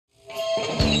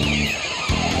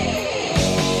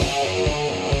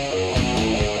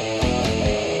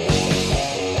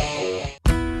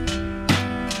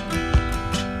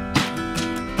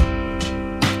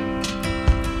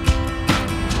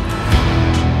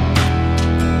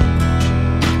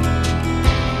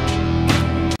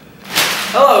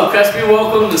Hello, Crespi.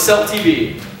 Welcome to Celt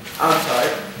TV. I'm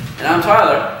Tarrik. And I'm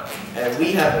Tyler. And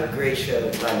we have a great show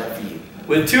lined up for you.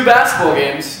 With 2 basketball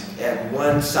games. And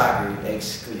 1 soccer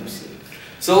exclusive.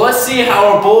 So let's see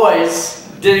how our boys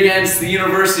did against the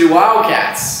University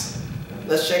Wildcats.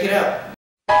 Let's check it out.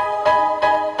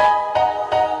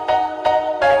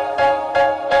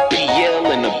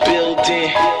 PL in the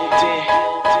building.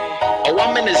 Oh,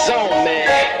 I'm in the zone, man.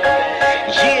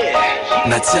 Yeah.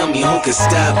 Now tell me who can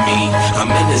stop me. I'm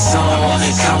in the zone.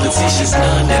 Competition's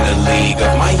none in a league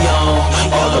of my own.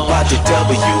 All about the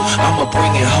W. I'ma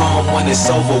bring it home. When it's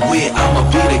over with, I'ma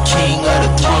be the king of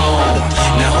the throne.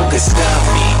 Now who can stop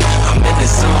me? I'm in the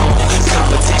zone.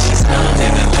 Competition's none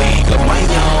in a league of my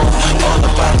own. All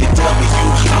about the W.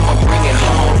 I'ma bring it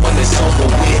home. When it's over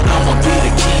with, I'ma be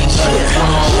the king of the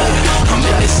throne. I'm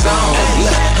in the zone.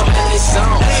 I'm in the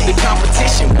zone. The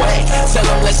competition way. Tell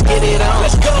them let's get it on.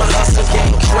 Let's go. My hustle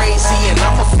game crazy and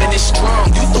I'ma finish strong.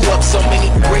 You threw up so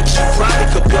many bricks, you probably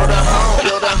could build a home.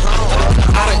 Build a home.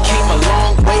 I done came a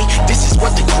long way. This is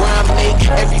what the grind make.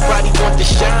 Everybody want the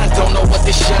shine, don't know what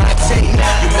the shine take.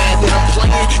 You mad that I'm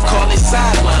playing? Call it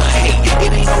sideline. Hey,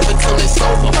 it ain't over till it's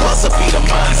over. Buzzer be the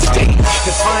mind state.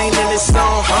 If I ain't in this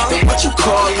zone, then what you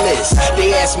call this?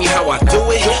 They ask me how I do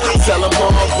it. I tell them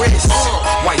on my wrist.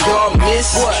 Why y'all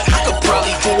miss? I could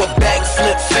probably do a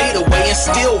backflip, fade away, and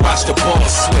still watch the ball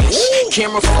switch.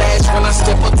 Camera flash when I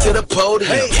step up to the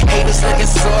podium. Haters looking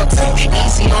salty,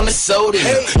 easy on the sodium.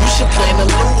 You should plan to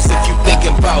lose if you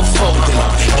thinking about folding.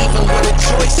 Even with a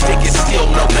joystick, it's still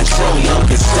no control. You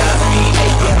can stop me.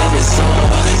 I'm in the zone.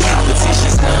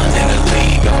 Competition's none in a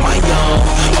league of my own.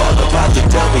 All about the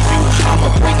W. I'ma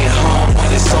bring it home. When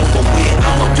it's over with,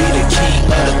 I'ma be the king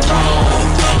of the throne.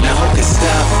 Now who can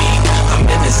stop me? I'm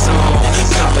in the zone.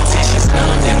 Competition's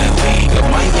none in a league of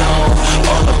my own.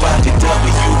 All about the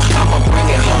W. I'ma bring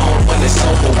it home. When it's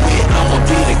over with, I'ma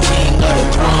be the king of the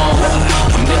throne.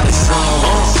 I'm in the zone.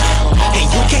 And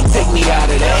you can't take me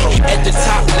out of that. At the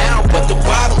top now, but the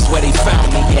bottom's where they found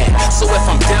me at. So if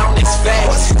I'm down, it's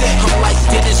facts. I'm like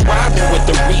Dennis Rodman with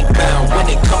the rebound when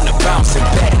it come to bouncing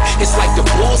back. It's like the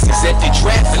Bulls is at the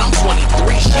draft and I'm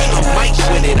 23. I'm Mike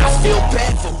with it, I feel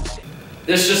bad for.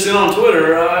 This just in on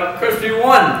Twitter, Crespi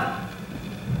won.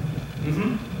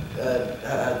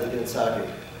 How'd they do in soccer?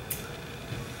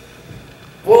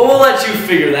 Well, we'll let you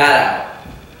figure that out.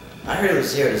 I heard it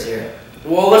was 0-0.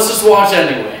 Well, let's just watch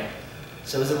anyway.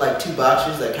 So was it like 2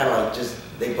 boxers that kind of like just,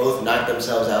 they both knocked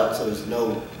themselves out, so there's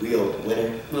no real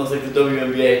winner? No, it's like the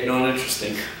WNBA,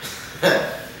 non-interesting.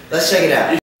 Let's check it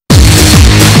out.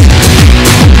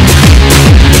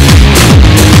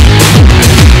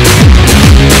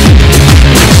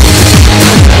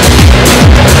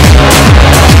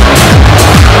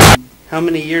 How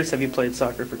many years have you played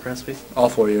soccer for Crespi? All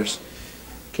 4 years.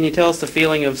 Can you tell us the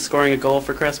feeling of scoring a goal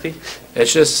for Crespi?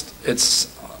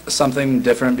 It's something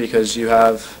different because you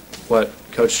have what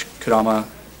Coach Kodama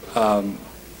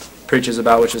preaches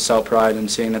about, which is Celt pride, and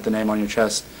seeing that the name on your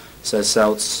chest says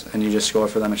Celts and you just score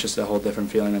for them, it's just a whole different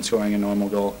feeling than scoring a normal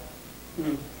goal.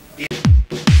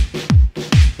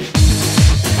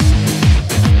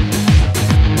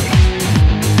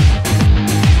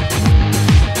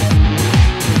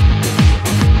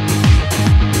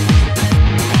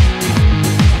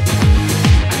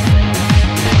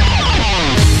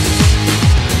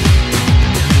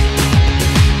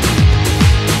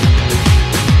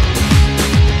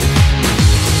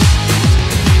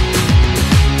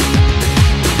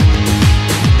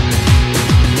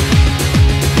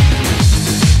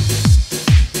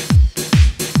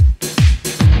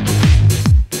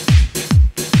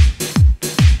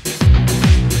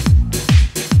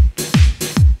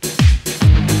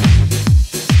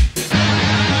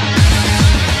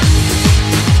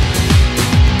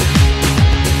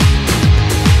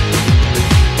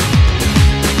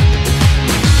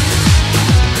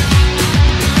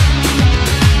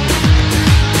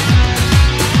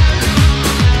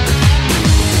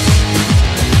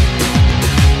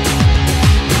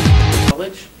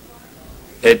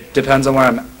 It depends on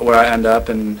where I end up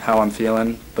and how I'm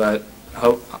feeling, but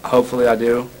hopefully I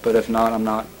do. But if not, I'm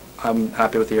not. I'm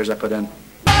happy with the years I put in.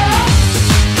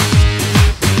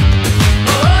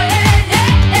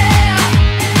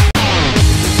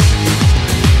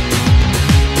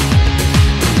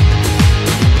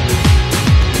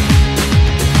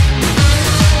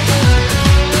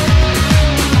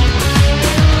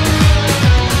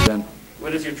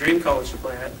 What is your dream college to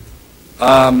play at?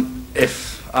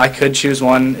 If I could choose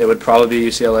one, it would probably be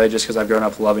UCLA just because I've grown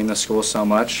up loving the school so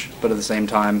much. But at the same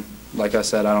time, like I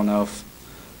said, I don't know if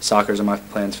soccer's in my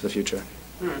plans for the future.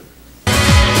 Hmm.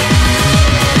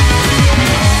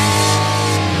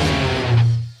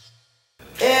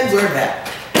 sure of that.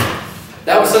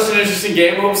 That was such an interesting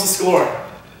game. What was the score?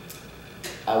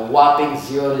 A whopping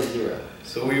 0-0.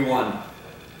 So we won.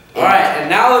 All right, and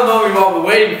now the moment we've all been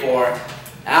waiting for,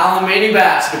 Alamany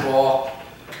basketball.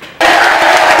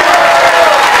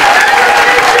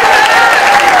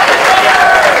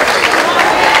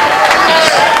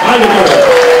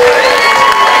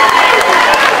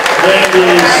 And the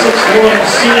 6'1"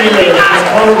 senior from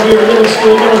Harvard Middle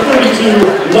School, number 32,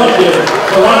 London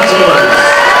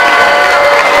Clemmensen.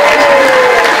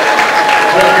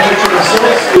 That coaching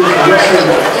assist is Russell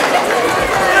White.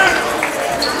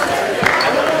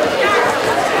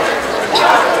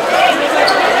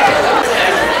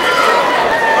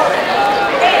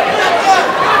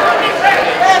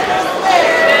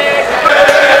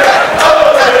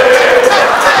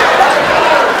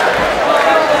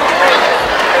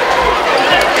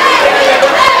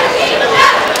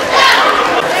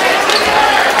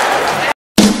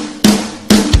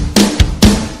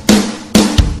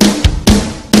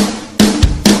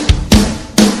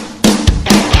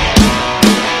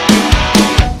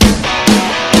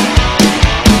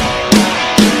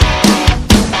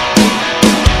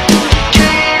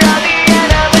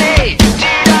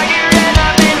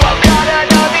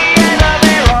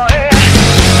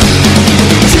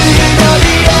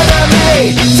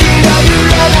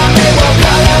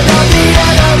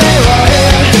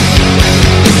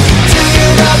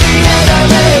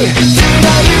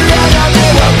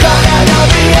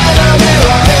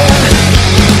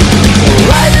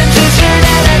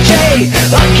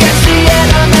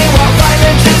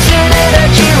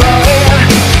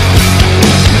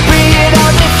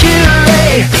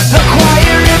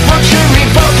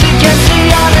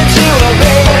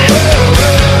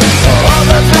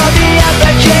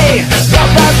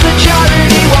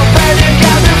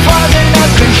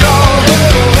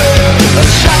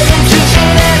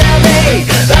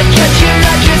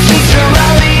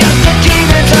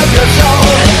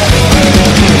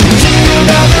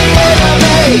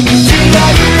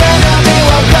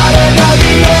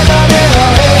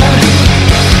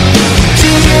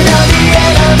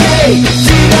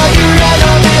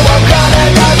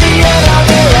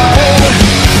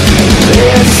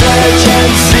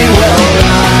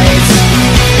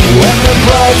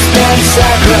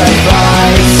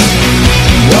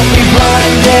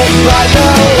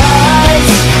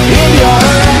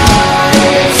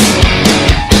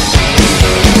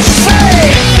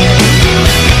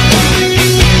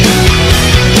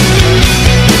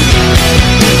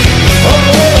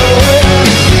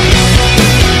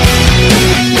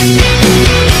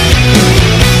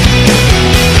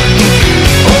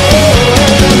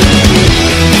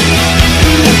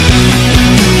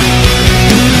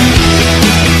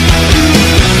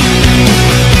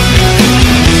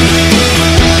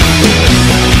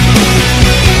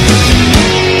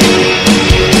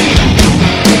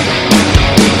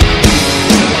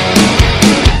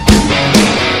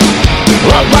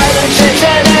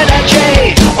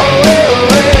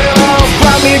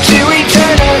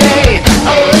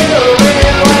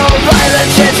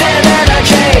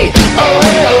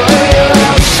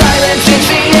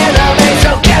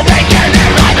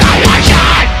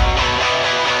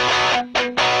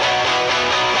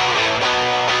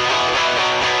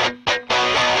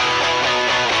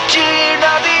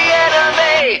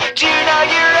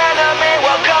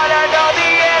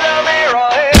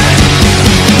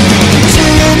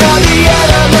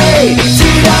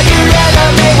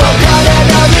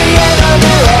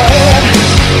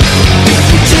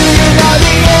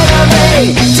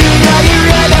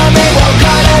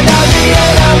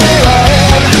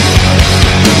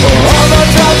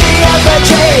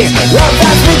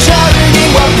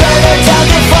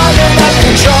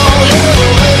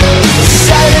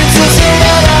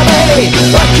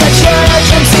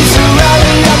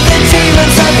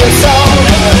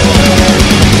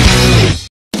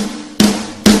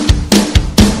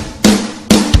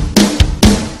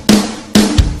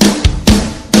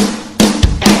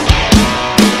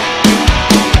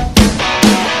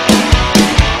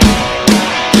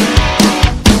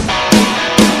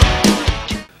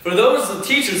 For those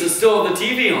teachers that still have the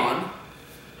TV on,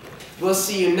 We'll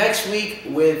see you next week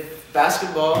with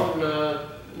basketball,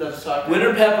 no soccer,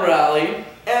 Winter Pep Rally,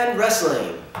 and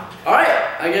wrestling. All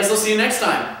right, I guess I'll see you next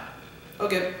time.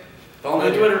 Okay. Follow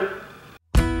me on Twitter.